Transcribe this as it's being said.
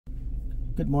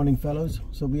Good morning, fellows.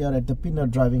 So we are at the Pinner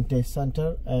Driving Test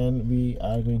Center and we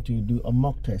are going to do a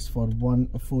mock test for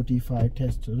 145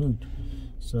 test route.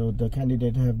 So the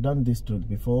candidate have done this route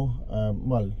before,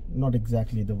 well, not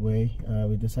exactly the way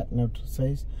with the sat nav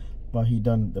says, but he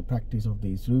done the practice of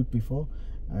this route before,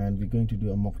 and we're going to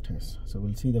do a mock test. So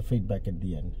we'll see the feedback at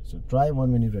the end. So drive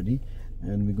on when you're ready,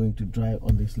 and we're going to drive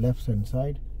on this left hand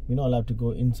side. We're not allowed to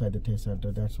go inside the test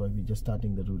center, that's why we're just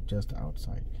starting the route just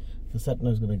outside. The sat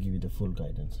nav is going to give you the full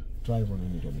guidance. Drive on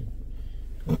when you're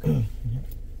ready. Yeah.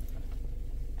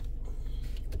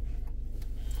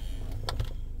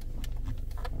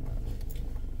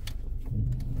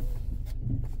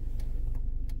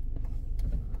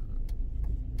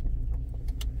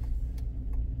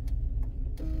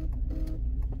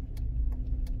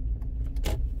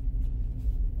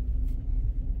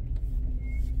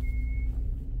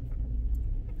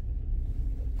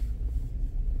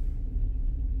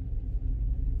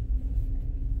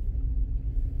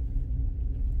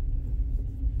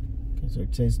 So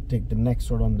it says take the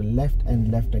next road on the left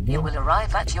and left again. You will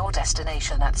arrive at your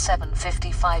destination at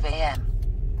 7:55 a.m.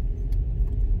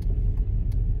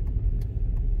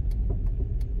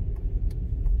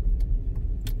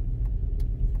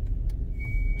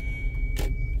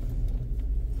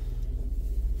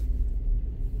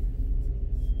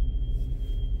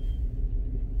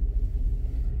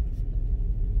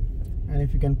 And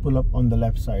if you can pull up on the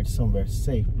left side somewhere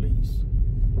safe, please.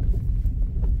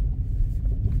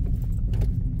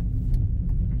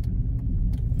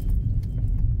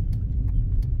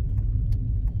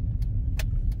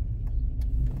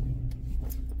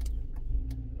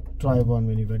 Drive on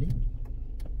when you're ready.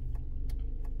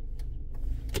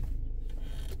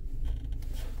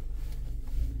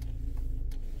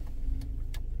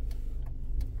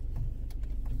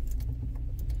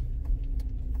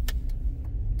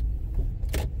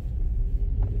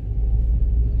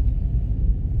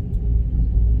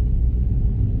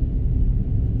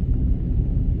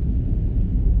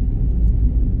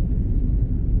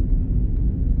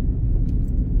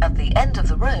 At the end of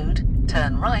the road,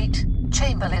 turn right,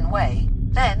 Chamberlain Way,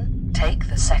 then take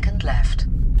the second left.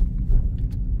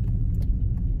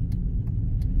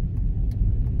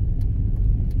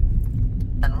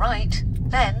 And right,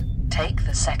 then take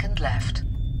the second left.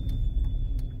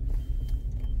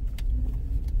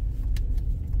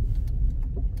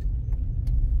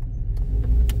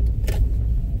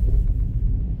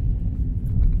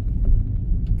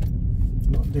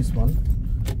 Not this one,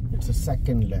 it's a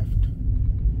second left.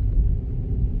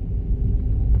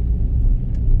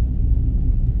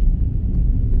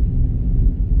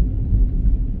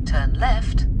 Turn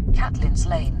left, Catlin's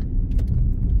Lane.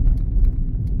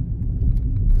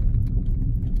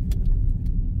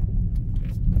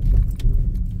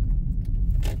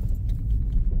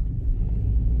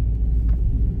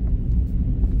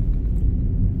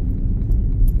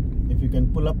 If you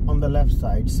can pull up on the left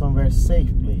side somewhere safe,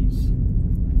 please.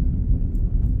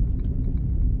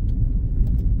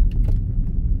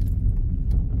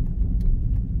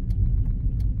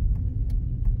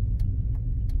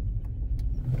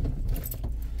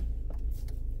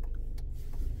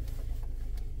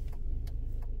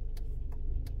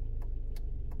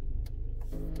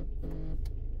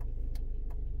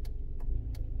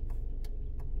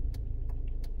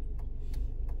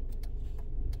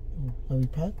 Are we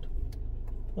parked?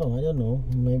 Oh, I don't know.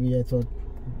 Maybe I thought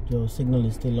your signal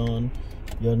is still on.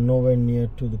 You're nowhere near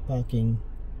to the parking.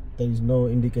 There is no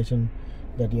indication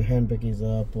that your handbrake is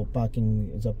up or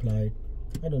parking is applied.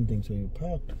 I don't think so. You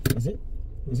parked. Is it?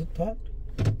 Is it parked?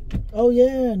 Oh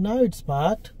yeah, now it's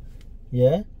parked.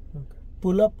 Yeah. Okay.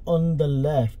 Pull up on the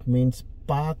left means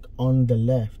park on the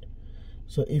left.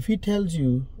 So if he tells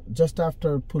you just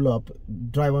after pull up,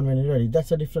 drive on when you're ready,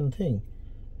 that's a different thing.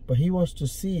 But he wants to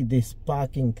see this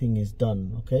parking thing is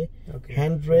done, okay?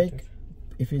 Handbrake,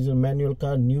 if it's a manual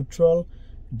car, neutral.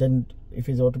 Then if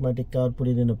it's automatic car, put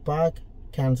it in a park,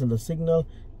 cancel the signal,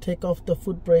 take off the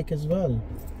foot brake as well.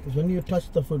 Because when you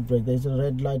touch the foot brake, there's a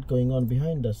red light going on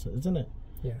behind us, isn't it?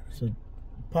 Yeah. So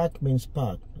park means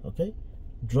park, okay?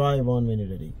 Drive on when you're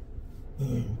ready.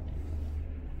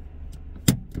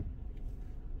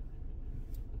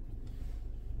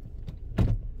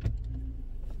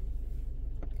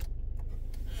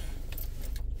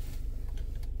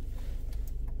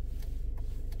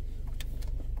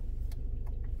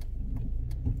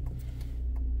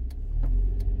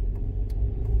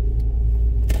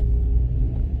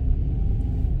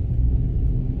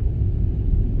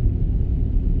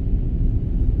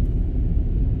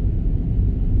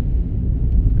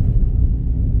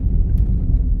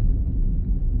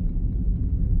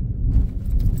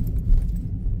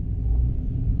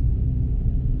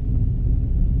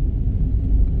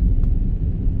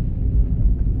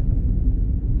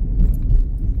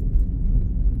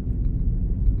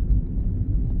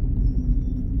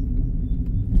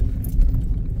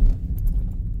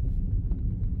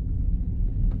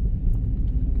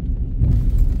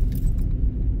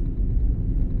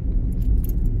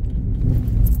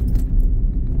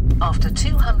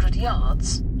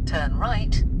 yards, turn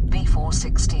right,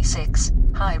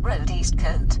 B466, High Road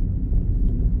Eastcote.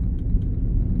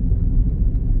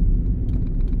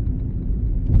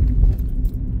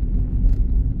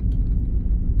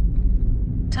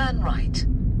 Turn right.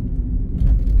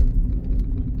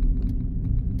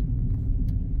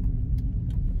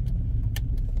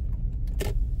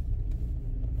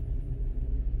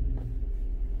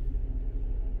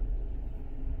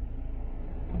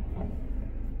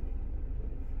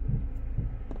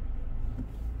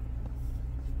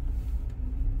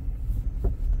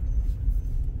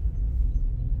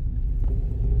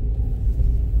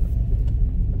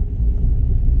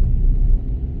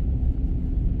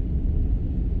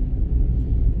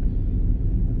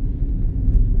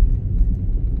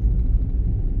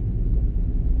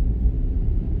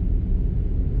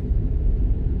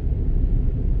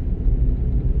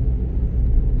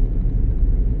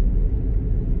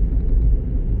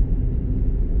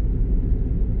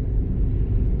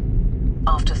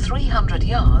 After 300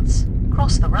 yards,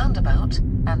 cross the roundabout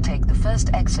and take the first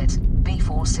exit,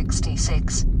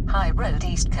 B466, High Road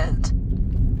Eastcote.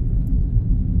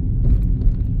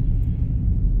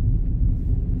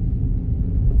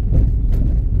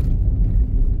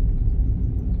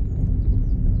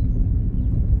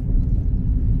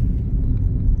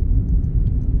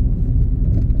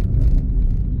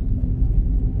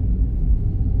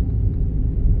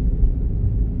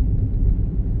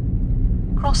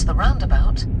 Cross the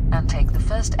roundabout and take the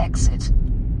first exit.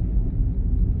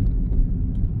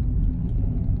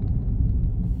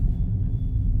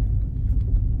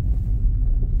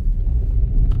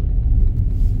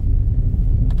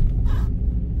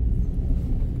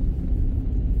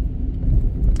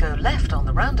 Go left on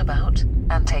the roundabout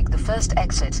and take the first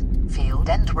exit, Field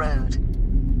End Road.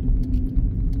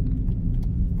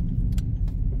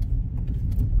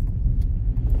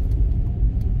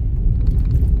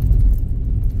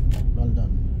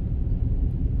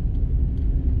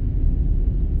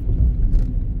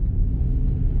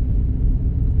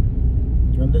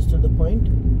 Understood the point?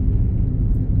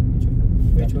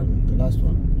 Which one? The last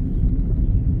one.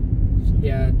 So,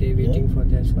 Yeah, they waiting for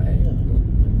that's why. Yeah.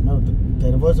 No,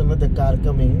 there was another car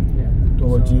coming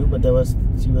towards so you, but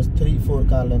she was 3-4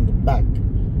 cars in the back,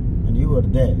 and you were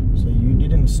there, so you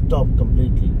didn't stop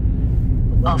completely.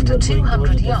 After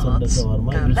 200 yards, go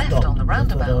left on the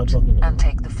roundabout and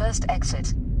take the first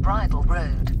exit, Bridle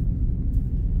Road.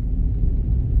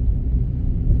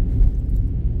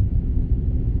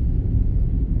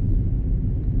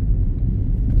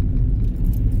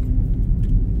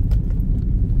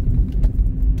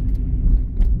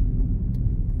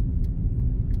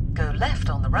 Go left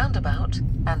on the roundabout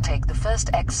and take the first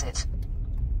exit.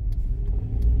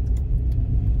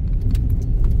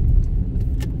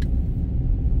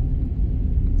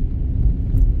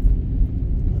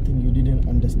 I think you didn't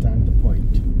understand the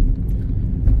point.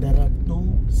 There are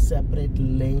 2 separate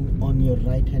lanes on your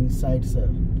right hand side, sir.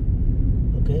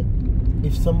 Okay?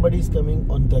 If somebody is coming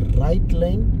on the right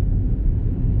lane,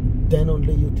 then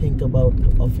only you think about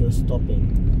of your stopping.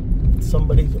 If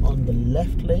somebody is on the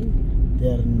left lane, they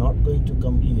are not going to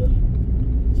come here,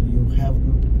 so you have,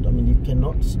 you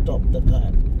cannot stop the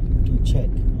car to check,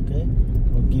 okay,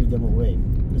 or give them away.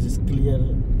 This is clear,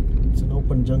 it's an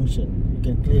open junction, you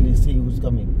can clearly see who's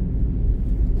coming.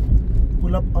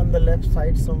 Pull up on the left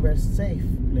side somewhere safe,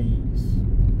 please.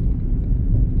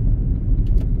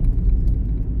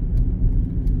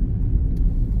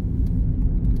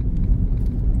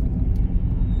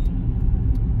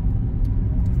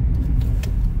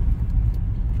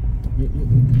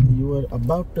 You were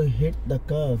about to hit the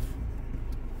curve.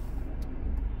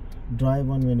 Drive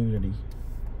on when you're ready.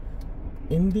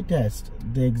 In the test,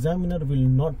 the examiner will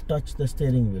not touch the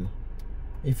steering wheel.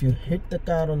 If you hit the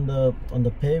car on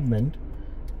the pavement,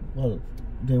 well,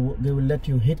 they will let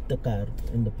you hit the car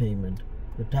in the pavement.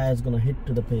 The tire is gonna hit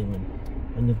to the pavement,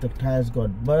 and if the tires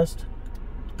got burst,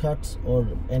 cuts, or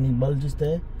any bulges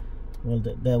there, well,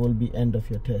 that will be end of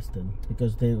your test then,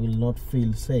 because they will not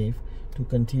feel safe to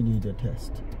continue the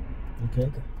test. Okay?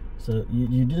 So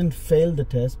you didn't fail the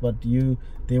test, but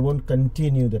they won't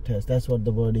continue the test. That's what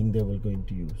the wording they were going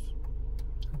to use.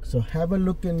 So have a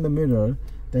look in the mirror,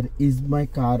 that is my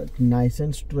car nice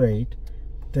and straight,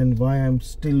 then why I'm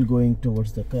still going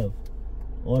towards the curve.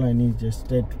 All I need is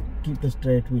just keep the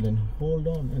straight wheel and hold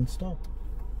on and stop.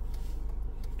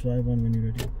 Drive on when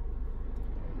you're ready.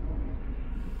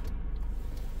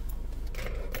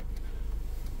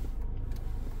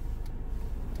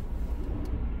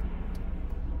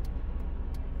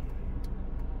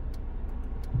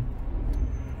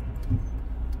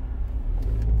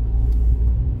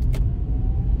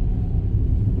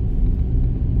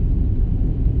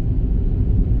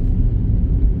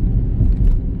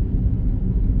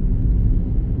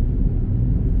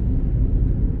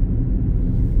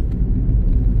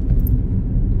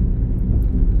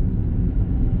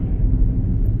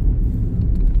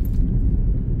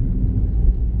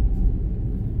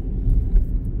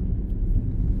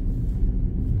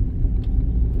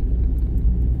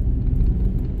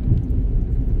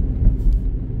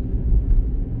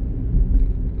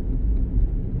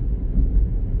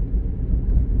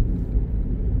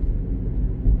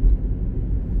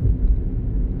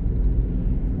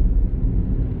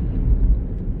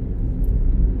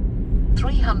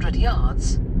 300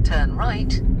 yards, turn right,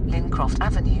 Lincroft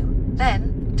Avenue,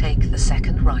 then take the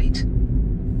second right.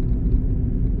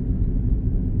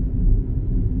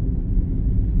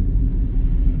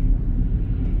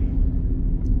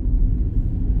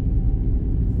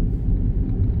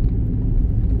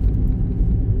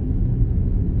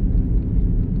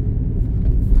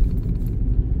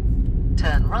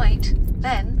 Turn right,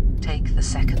 then take the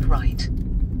second right.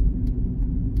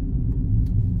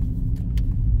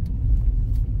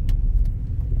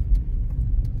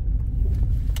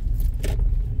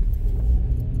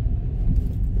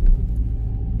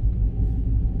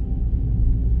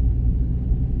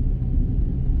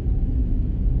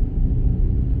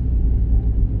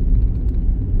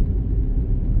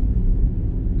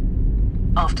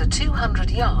 After 200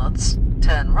 yards,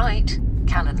 turn right,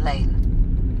 Cannon Lane.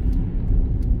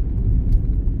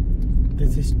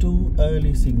 This is too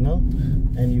early signal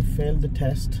and you failed the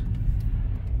test.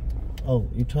 Oh,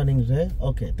 you're turning there?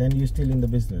 Okay, then you're still in the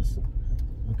business.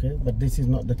 Okay, but this is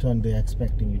not the turn they're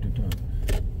expecting you to turn.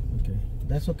 Okay,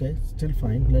 that's okay, still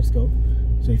fine, let's go.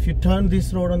 So if you turn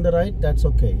this road on the right, that's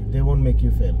okay, they won't make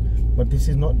you fail. But this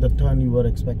is not the turn you were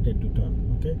expected to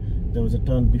turn, okay? There was a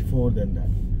turn before than that.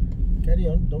 Carry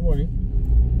on, don't worry.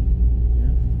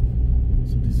 Yeah.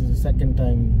 So this is the second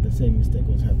time the same mistake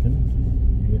was happened.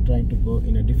 You were trying to go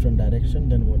in a different direction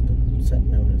than what the sat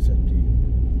nav has said to you.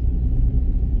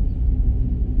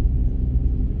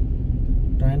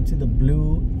 Try and see the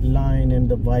blue line and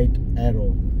the white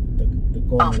arrow. The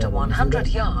corner After arrow. 100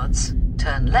 yards,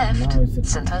 turn left,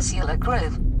 St. Ursula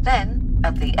Grove, then,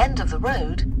 at the end of the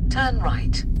road, turn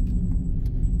right.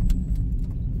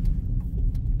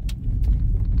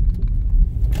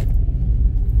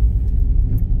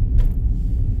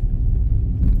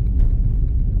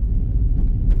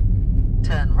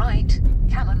 Turn right,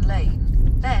 Cannon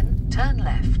Lane, then turn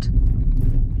left.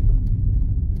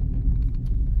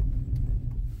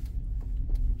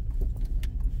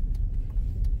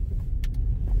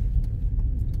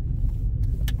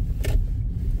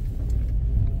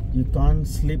 You can't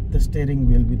slip the steering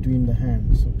wheel between the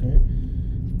hands, okay?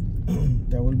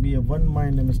 There will be a one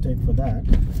minor mistake for that.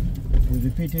 If you're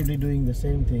repeatedly doing the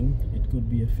same thing, it could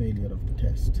be a failure of the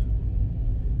test.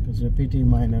 Because repeating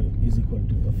minor is equal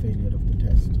to a failure of the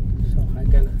test. So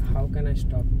how can I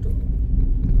stop to?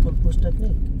 Pull push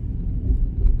technique.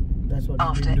 That's what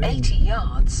After you've been doing. 80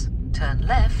 yards, turn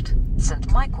left,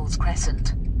 St. Michael's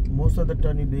Crescent. Most of the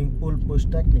turn you're doing pull push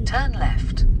technique. Turn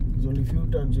left. There's only few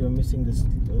turns you're missing this.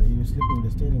 You're slipping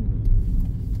the steering wheel.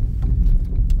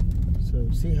 So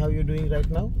see how you're doing right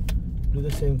now. Do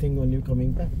the same thing when you're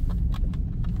coming back.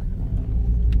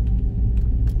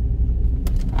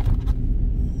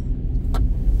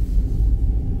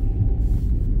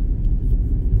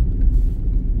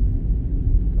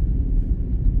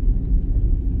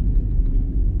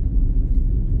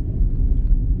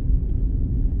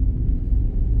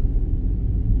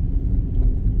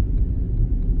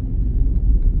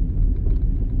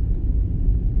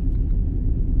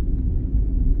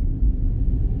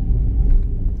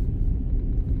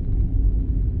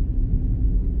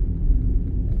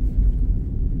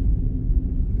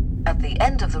 At the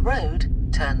end of the road,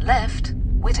 turn left,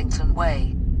 Whittington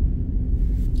Way.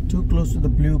 Too close to the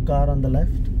blue car on the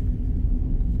left.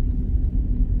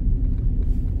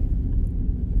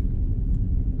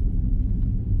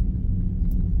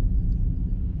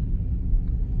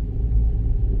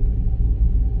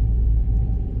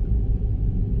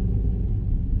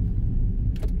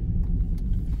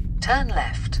 Turn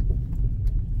left.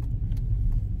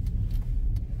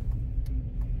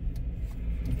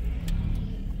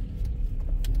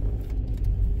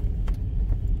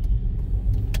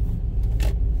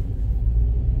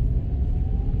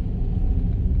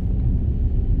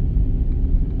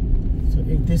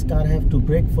 If this car have to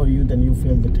brake for you, then you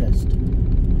fail the test.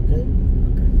 Okay?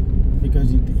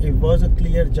 Because it was a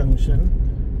clear junction,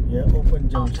 yeah, open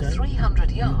junction. After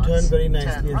 300 yards, you turn very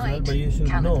nicely turn as well, right, but you should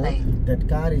Cannon know Lane. that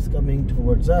car is coming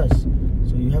towards us.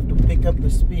 So you have to pick up the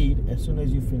speed as soon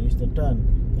as you finish the turn,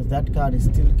 because that car is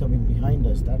still coming behind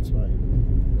us. That's why.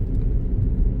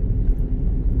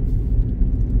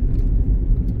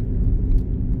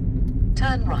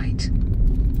 Turn right.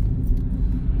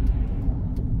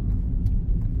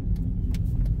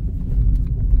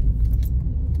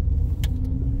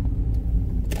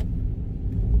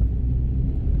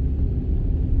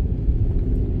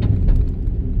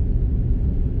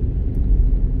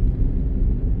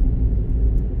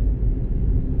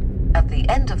 At the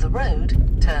end of the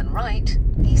road, turn right,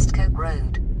 Eastcote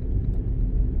Road.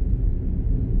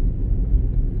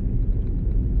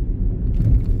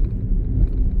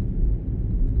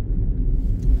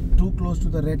 Too close to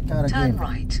the red car Turn again.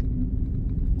 right.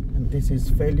 And this is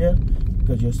failure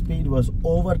because your speed was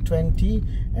over 20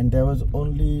 and there was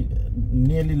only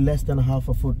nearly less than half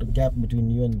a foot gap between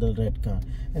you and the red car.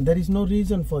 And there is no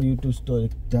reason for you to stay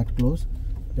that close.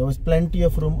 There was plenty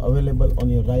of room available on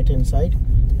your right hand side.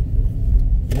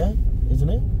 Yeah, isn't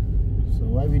it? So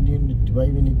why we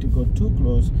need to go too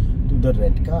close to the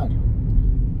red car?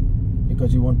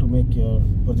 Because you want to make your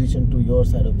position to your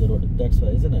side of the road. That's why,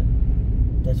 isn't it?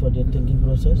 That's what your thinking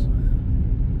process?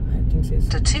 I think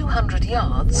so. To 200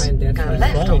 yards, Fine, that's go fine.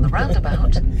 left on the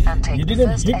roundabout and take You the didn't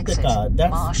first hit exit, the car.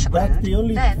 Marsh That's Road, the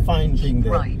only then fine thing keep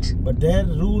there. right. But their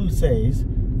rule says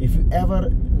if you ever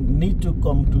need to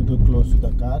come to the close to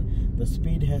the car, the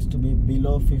speed has to be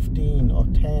below 15 or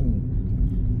 10.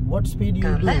 What speed you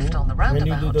Go do left on the when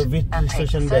you roundabout do the width and take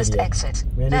the restriction first barrier? exit,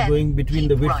 When you're then going between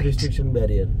the keep width right. restriction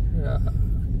barrier.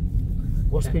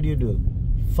 What speed you do?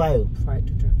 5. 5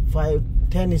 to 10. 5,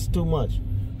 10 is too much.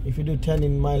 If you do 10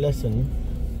 in my lesson,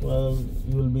 well,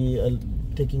 you will be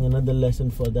taking another lesson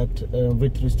for that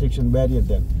width restriction barrier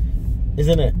then,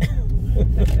 isn't it?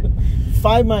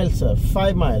 5 miles, sir.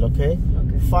 5 mile, okay?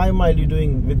 Okay. 5 mile you're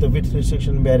doing with the width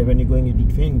restriction barrier when you're going in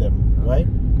between them, right?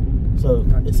 So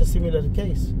Gotcha. it's a similar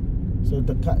case. So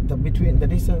the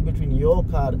distance between your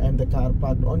car and the car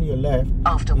parked on your left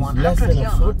After is less 100 than a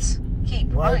foot. yards, keep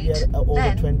Why we right, are over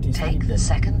then 20 take speed the then?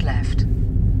 second left.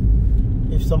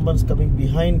 If someone's coming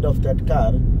behind of that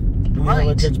car, do you have a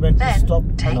Right, judgment to then stop?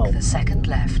 take No. the second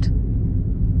left.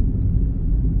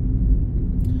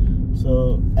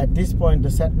 So at this point, the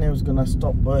sat nav is gonna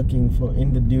stop working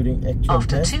during actual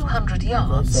After test. 200 Okay,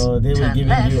 yards, so they will turn give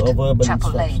left, you a verbal Chapel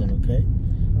instruction. Lane. Okay,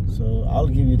 so I'll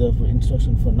give you the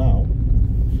instruction for now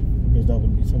because there will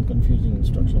be some confusing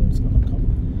instructions gonna come.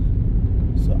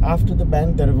 So after the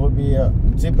bend, there will be a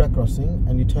zebra crossing,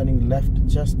 and you're turning left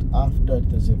just after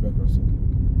the zebra crossing.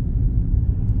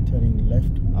 Turning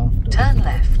left after. Turn the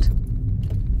zebra left.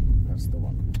 crossing. That's the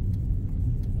one.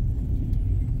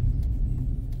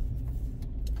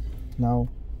 Now,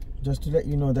 just to let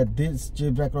you know that this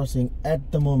zebra crossing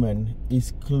at the moment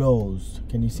is closed.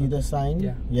 Can you see the sign?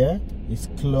 Yeah. Yeah, it's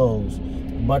closed.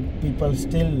 But people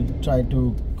still try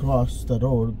to cross the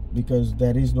road because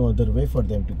there is no other way for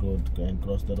them to go and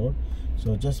cross the road.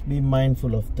 So just be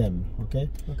mindful of them. Okay.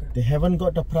 Okay. They haven't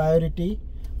got a priority,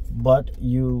 but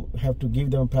you have to give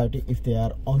them a priority if they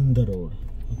are on the road.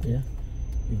 Okay.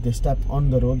 If they step on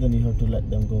the road, then you have to let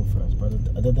them go first. But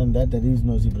other than that, there is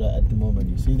no zebra at the moment.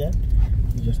 You see that?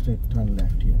 You just turn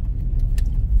left here.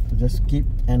 So just keep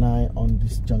an eye on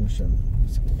this junction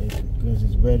because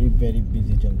it's very, very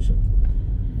busy junction.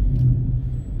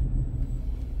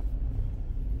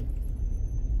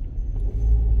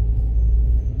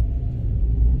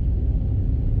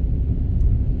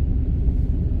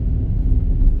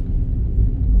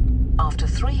 After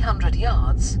 300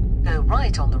 yards, go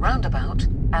right on the roundabout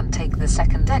and take the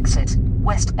second exit,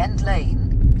 West End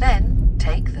Lane. Then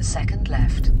take the second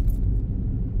left.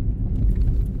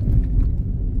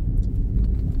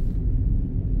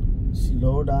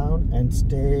 Slow down and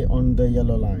stay on the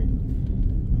yellow line.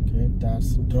 Okay,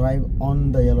 that's drive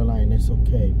on the yellow line. It's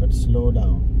okay, but slow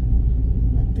down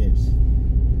like this.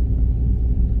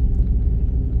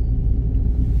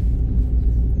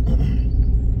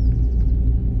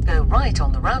 Go right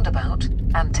on the roundabout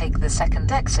and take the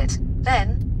second exit.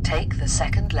 Then take the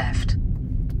second left.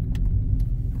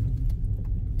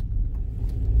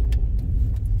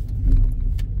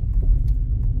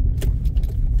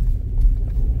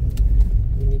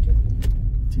 We need to.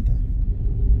 See that?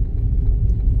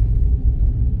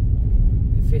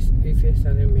 If it's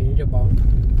a minute about,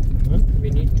 Huh? we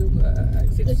need to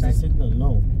exit Exit side. signal?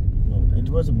 No, no. It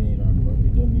was a mini roundabout. We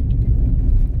don't need to give it.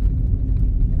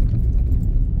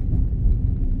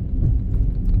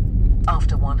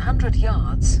 After 100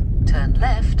 yards, turn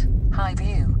left, High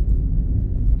View.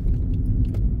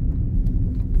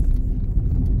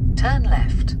 Turn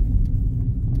left.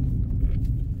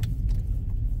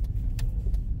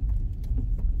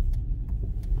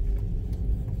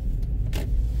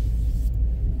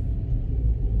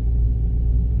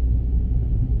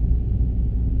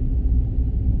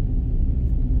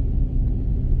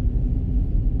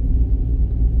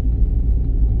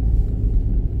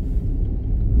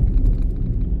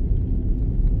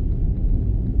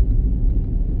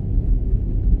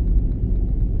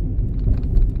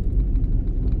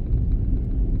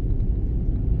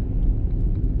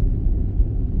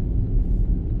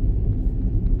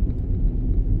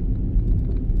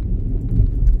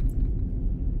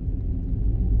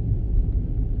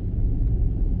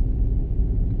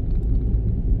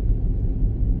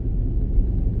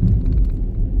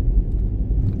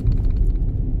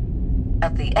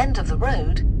 At the end of the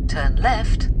road, turn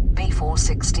left,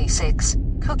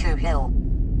 B466, Cuckoo Hill.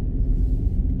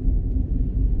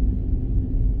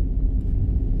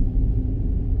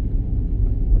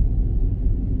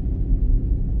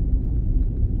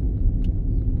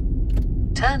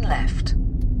 Turn left.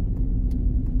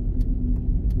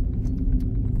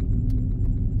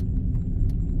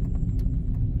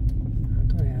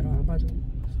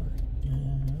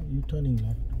 You turning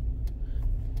left.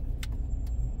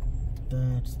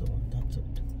 That's the one. That's it.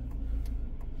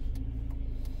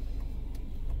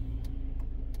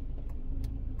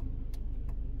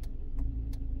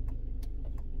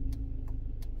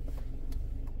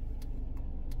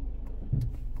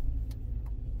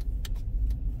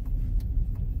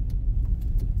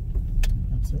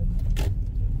 That's it.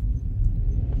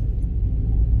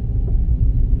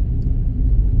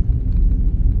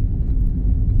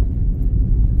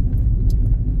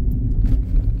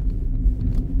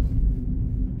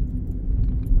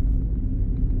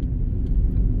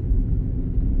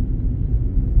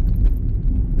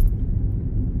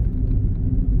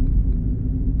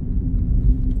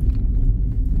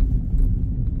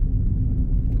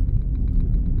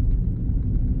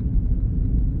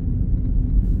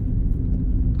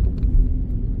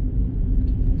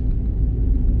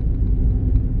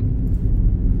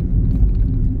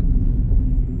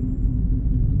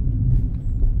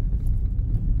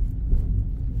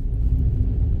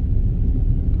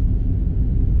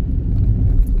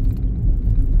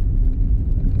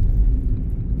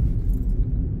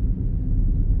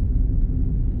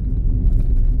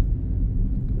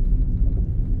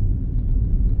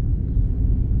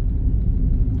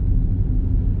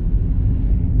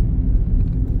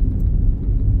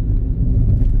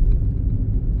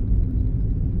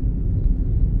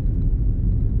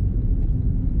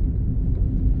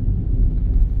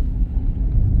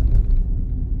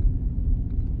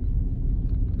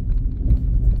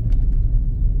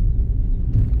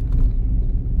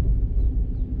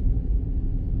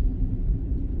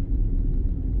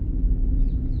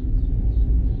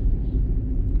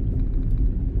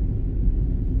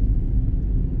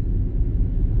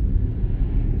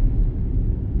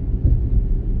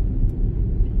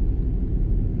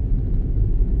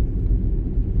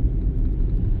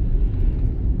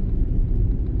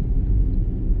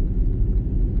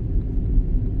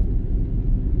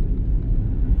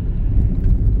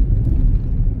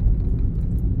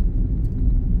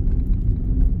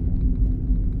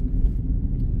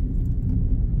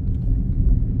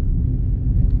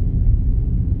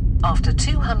 After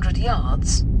 200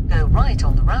 yards, go right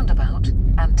on the roundabout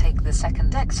and take the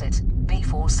second exit,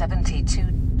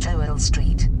 B472, Joel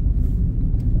Street.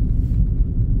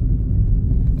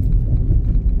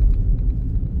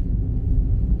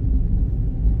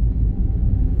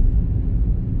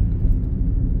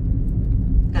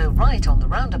 Go right on the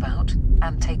roundabout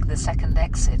and take the second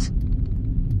exit.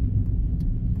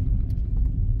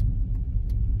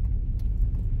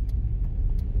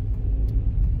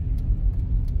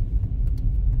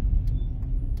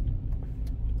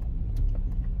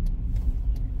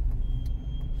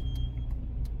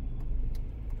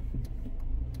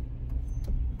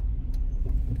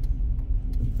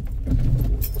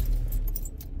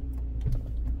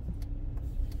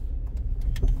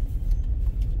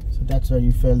 That's why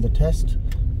you failed the test,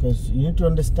 because you need to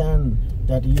understand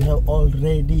that you have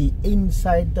already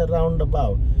inside the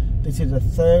roundabout. This is the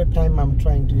third time I'm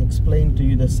trying to explain to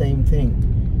you the same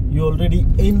thing. You're already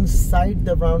inside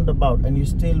the roundabout and you're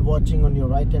still watching on your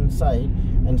right hand side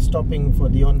and stopping for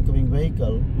the oncoming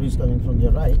vehicle who is coming from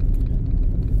your right.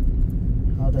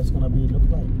 How that's gonna be look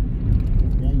like?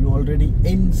 Yeah, you're already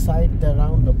inside the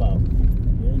roundabout.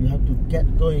 Yeah, you have to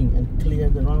get going and clear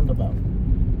the roundabout.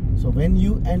 So when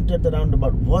you entered the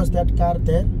roundabout, was that car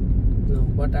there? No,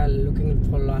 but I'm looking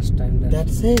for last time.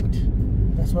 That's it.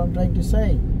 That's what I'm trying to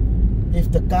say.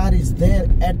 If the car is there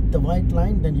at the white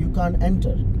line, then you can't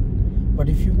enter. But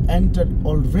if you entered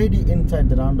already inside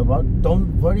the roundabout,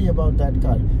 don't worry about that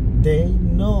car. They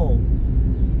know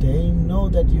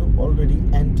that you already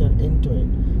entered into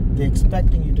it. They're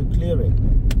expecting you to clear it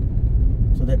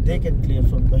so that they can clear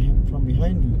from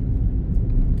behind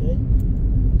you. Okay?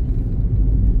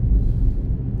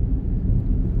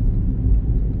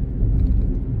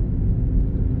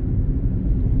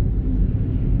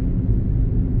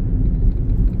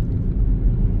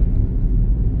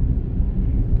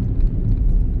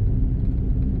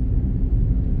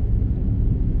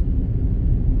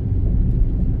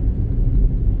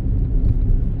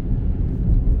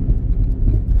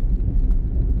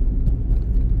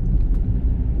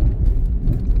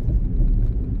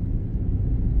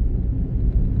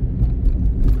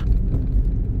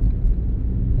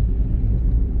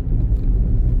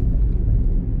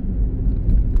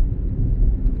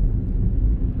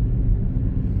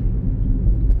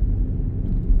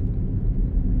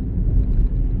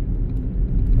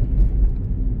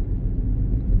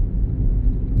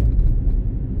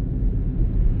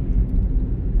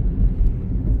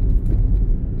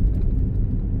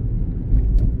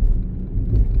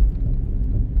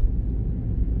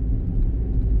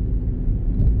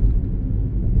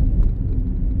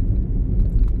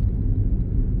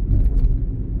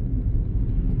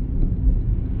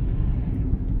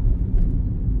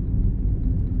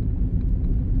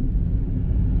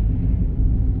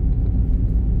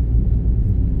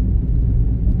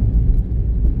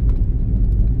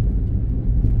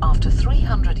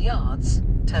 yards,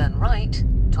 turn right,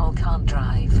 Tolkien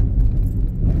Drive.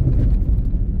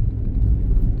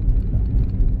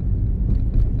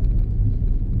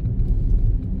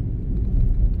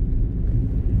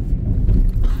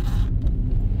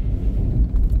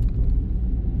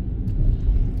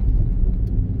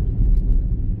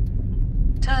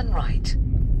 Turn right.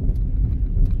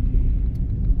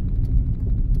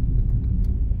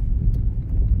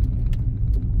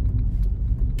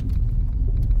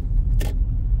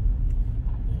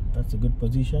 That's a good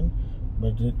position,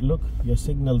 but look, your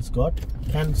signals got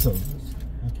cancelled.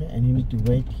 Okay, and you need to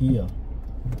wait here.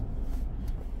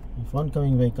 If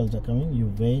oncoming vehicles are coming,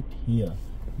 you wait here.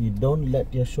 You don't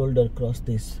let your shoulder cross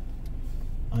this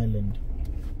island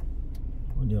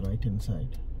on your right hand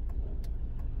side.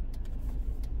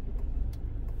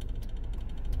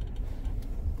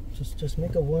 Just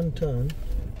make a one turn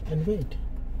and wait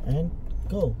and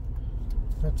go.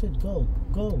 That's it. Go,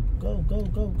 go, go, go,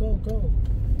 go, go, go.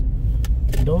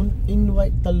 Don't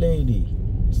invite the lady.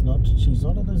 She's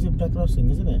not at the zebra crossing,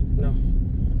 isn't it? No.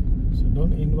 So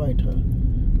don't invite her.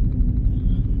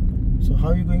 So how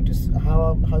are you going to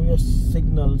how your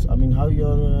signals? I mean, how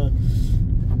your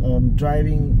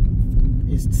driving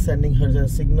is sending her a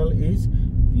signal is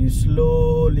you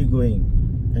slowly going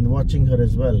and watching her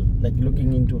as well, like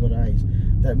looking into her eyes.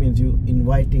 That means you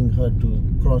inviting her to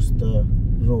cross the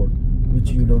road, which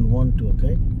you don't want to.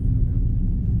 Okay.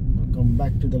 Now come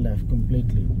back to the left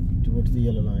completely towards the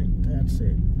yellow line. That's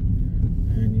it.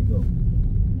 And you go.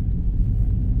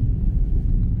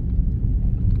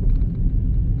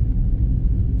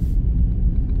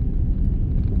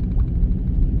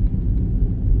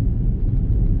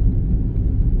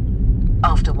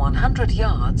 After 100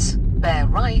 yards, bear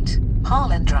right,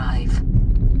 Harlan Drive.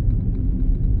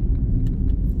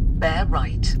 Bear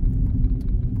right.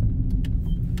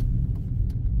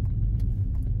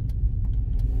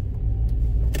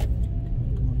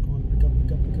 Come on, pick up.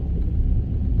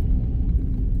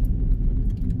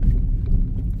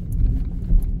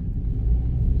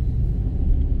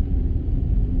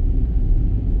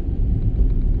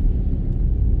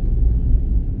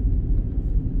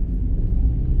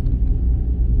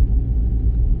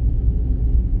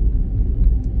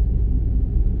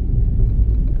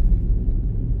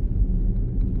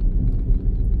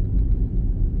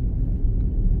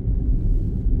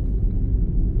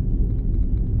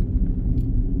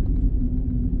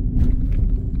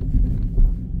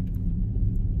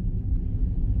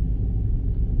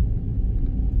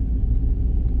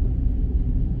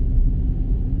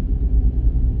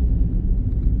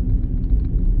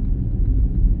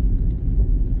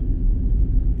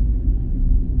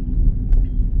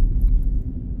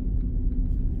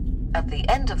 At the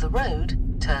end of the road,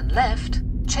 turn left,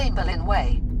 Chamberlain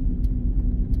Way.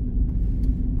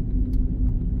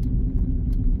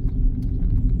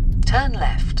 Turn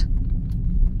left.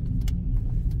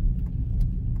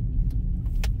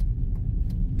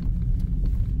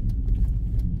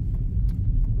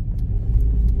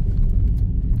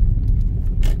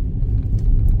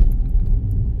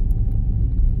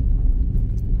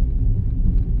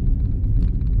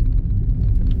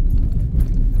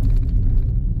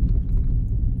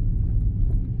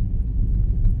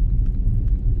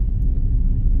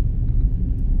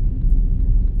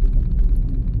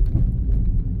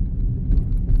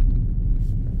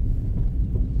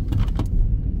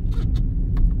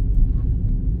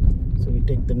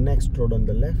 Take the next road on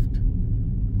the left.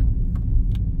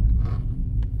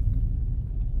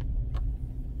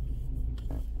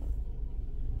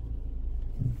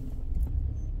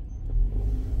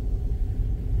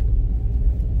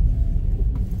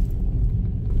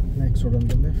 Next road on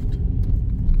the left.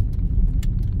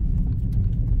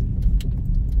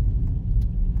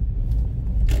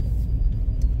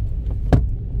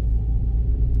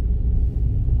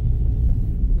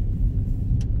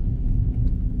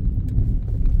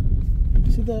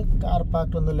 See the car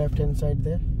parked on the left hand side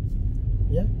there?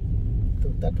 Yeah? So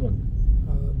that one.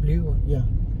 Blue one. Yeah.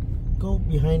 Go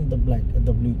behind the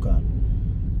blue car.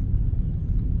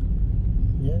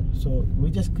 Yeah. So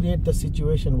we just create the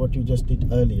situation what you just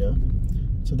did earlier.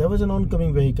 So there was an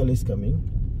oncoming vehicle is coming.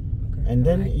 Okay. And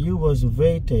then right. You was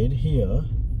waited here.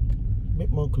 Bit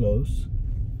more close.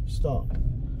 Stop.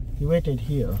 You waited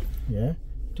here, yeah,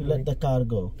 to let the car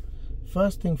go.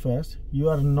 First thing first, you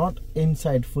are not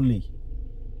inside fully.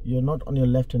 You're not on your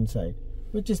left hand side,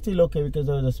 which is still okay because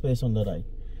there is a space on the right.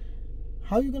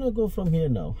 How are you gonna go from here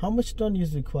now? How much turn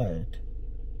is required?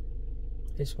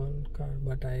 It's one car,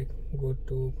 but I go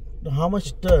to... How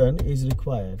much turn is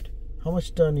required? How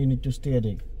much turn you need to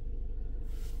steering?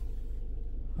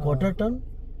 Quarter turn?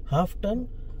 Half turn?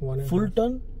 Full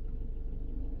turn?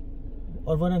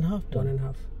 or 1.5 ton?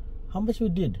 1.5. How much you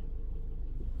did?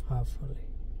 Half only.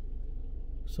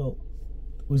 So,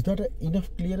 was that enough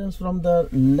clearance from the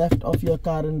left of your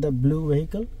car in the blue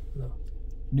vehicle? No.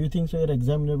 Do you think so your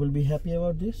examiner will be happy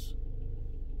about this?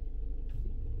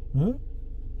 Hmm?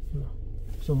 No.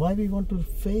 So why we want to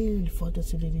fail for the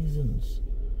silly reasons?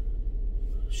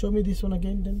 Show me this one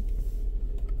again then.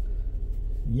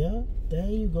 Yeah, there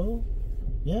you go.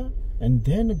 Yeah, and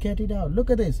then get it out. Look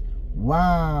at this.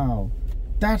 Wow,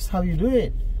 that's how you do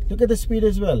it. Look at the speed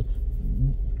as well.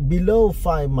 Below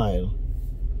 5 mile.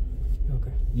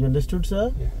 Okay. You understood,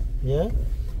 sir? Yeah. Yeah.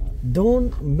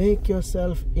 Don't make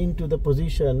yourself into the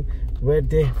position where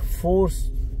they force,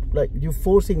 like you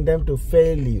forcing them to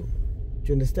fail you. Do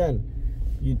you understand?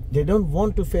 They don't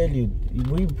want to fail you.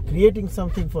 We're creating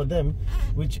something for them,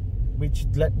 which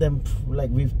let them, like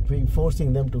we're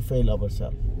forcing them to fail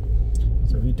ourselves.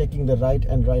 So we're taking the right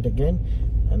and right again,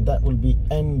 and that will be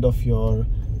end of your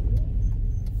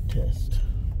test.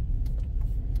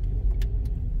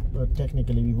 But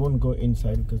technically we won't go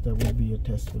inside because that will be your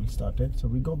test will started. So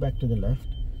we go back to the left.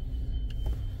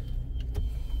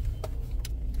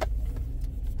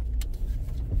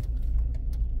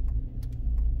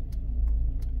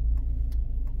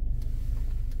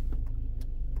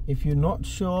 If you're not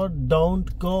sure,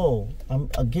 don't go. I'm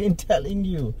again telling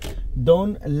you,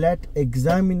 don't let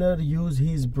examiner use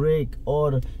his brake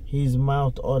or his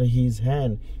mouth or his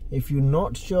hand. If you're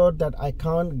not sure that I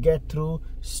can't get through,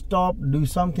 stop, do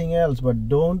something else, but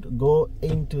don't go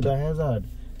into the hazard.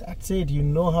 That's it. You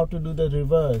know how to do the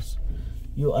reverse.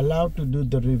 You're allowed to do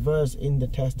the reverse in the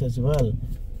test as well.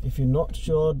 If you're not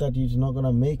sure that you're not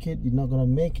gonna make it, you're not gonna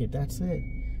make it. That's it.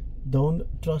 Don't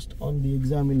trust on the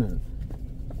examiner.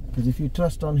 Because if you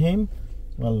trust on him,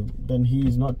 well, then he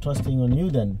is not trusting on you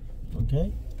then.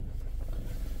 Okay?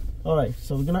 Alright,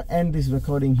 so we're going to end this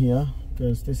recording here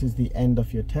because this is the end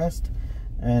of your test.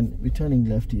 And we're turning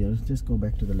left here. Just go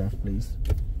back to the left, please.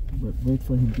 But wait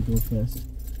for him to go first.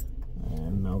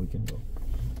 And now we can go.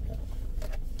 Yeah.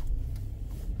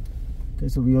 Okay,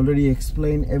 so we already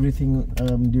explained everything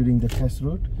during the test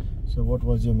route. So what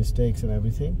was your mistakes and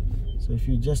everything. So if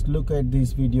you just look at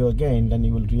this video again, then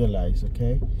you will realize,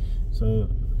 okay? So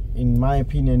in my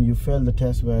opinion, you failed the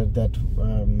test where that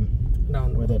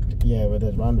where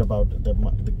that roundabout,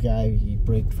 the guy, he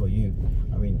braked for you.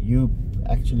 I mean, you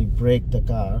actually braked the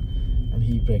car and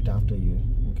he braked after you.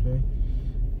 Okay?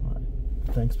 All right.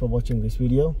 Thanks for watching this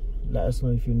video. Let us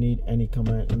know if you need any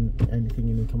comment, anything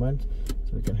in the comments,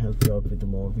 so we can help you out with the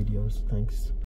more videos. Thanks.